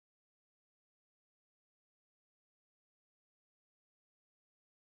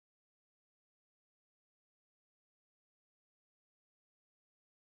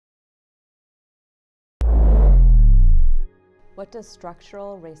What does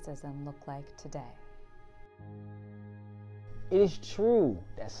structural racism look like today? It is true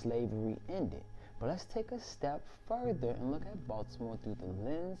that slavery ended, but let's take a step further and look at Baltimore through the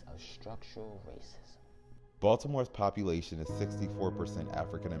lens of structural racism. Baltimore's population is 64%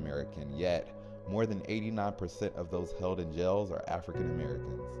 African American, yet more than 89% of those held in jails are African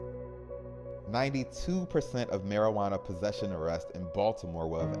Americans. 92% of marijuana possession arrests in Baltimore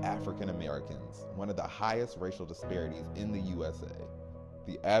were of African Americans, one of the highest racial disparities in the USA.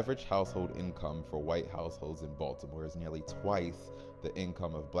 The average household income for white households in Baltimore is nearly twice the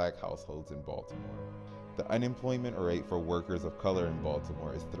income of black households in Baltimore. The unemployment rate for workers of color in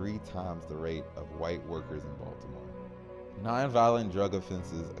Baltimore is 3 times the rate of white workers in Baltimore. Nonviolent drug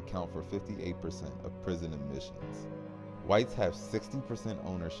offenses account for 58% of prison admissions. Whites have 60%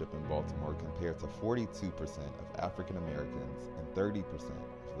 ownership in Baltimore compared to 42% of African Americans and 30%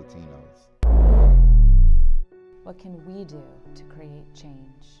 of Latinos. What can we do to create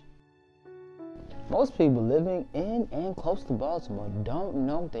change? Most people living in and close to Baltimore don't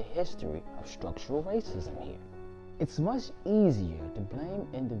know the history of structural racism here. It's much easier to blame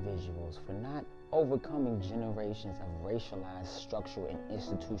individuals for not overcoming generations of racialized structural and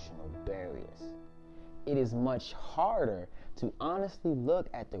institutional barriers. It is much harder to honestly look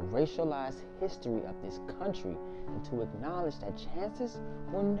at the racialized history of this country and to acknowledge that chances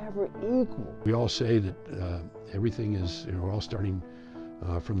were never equal. We all say that everything is, we're all starting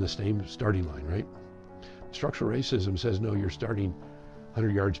from the same starting line, right? Structural racism says, no, you're starting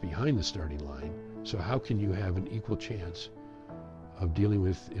 100 yards behind the starting line. So how can you have an equal chance of dealing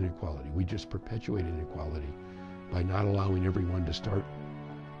with inequality? We just perpetuate inequality by not allowing everyone to start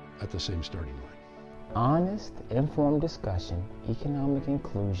at the same starting line. Honest, informed discussion, economic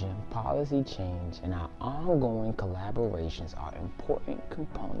inclusion, policy change, and our ongoing collaborations are important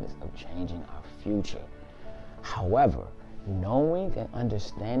components of changing our future. However, knowing and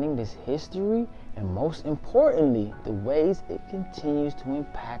understanding this history, and most importantly, the ways it continues to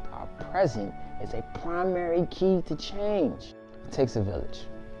impact our present, is a primary key to change. It takes a village.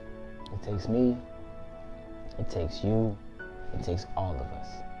 It takes me, it takes you, it takes all of us,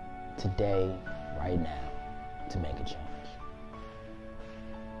 today, right now, to make a change.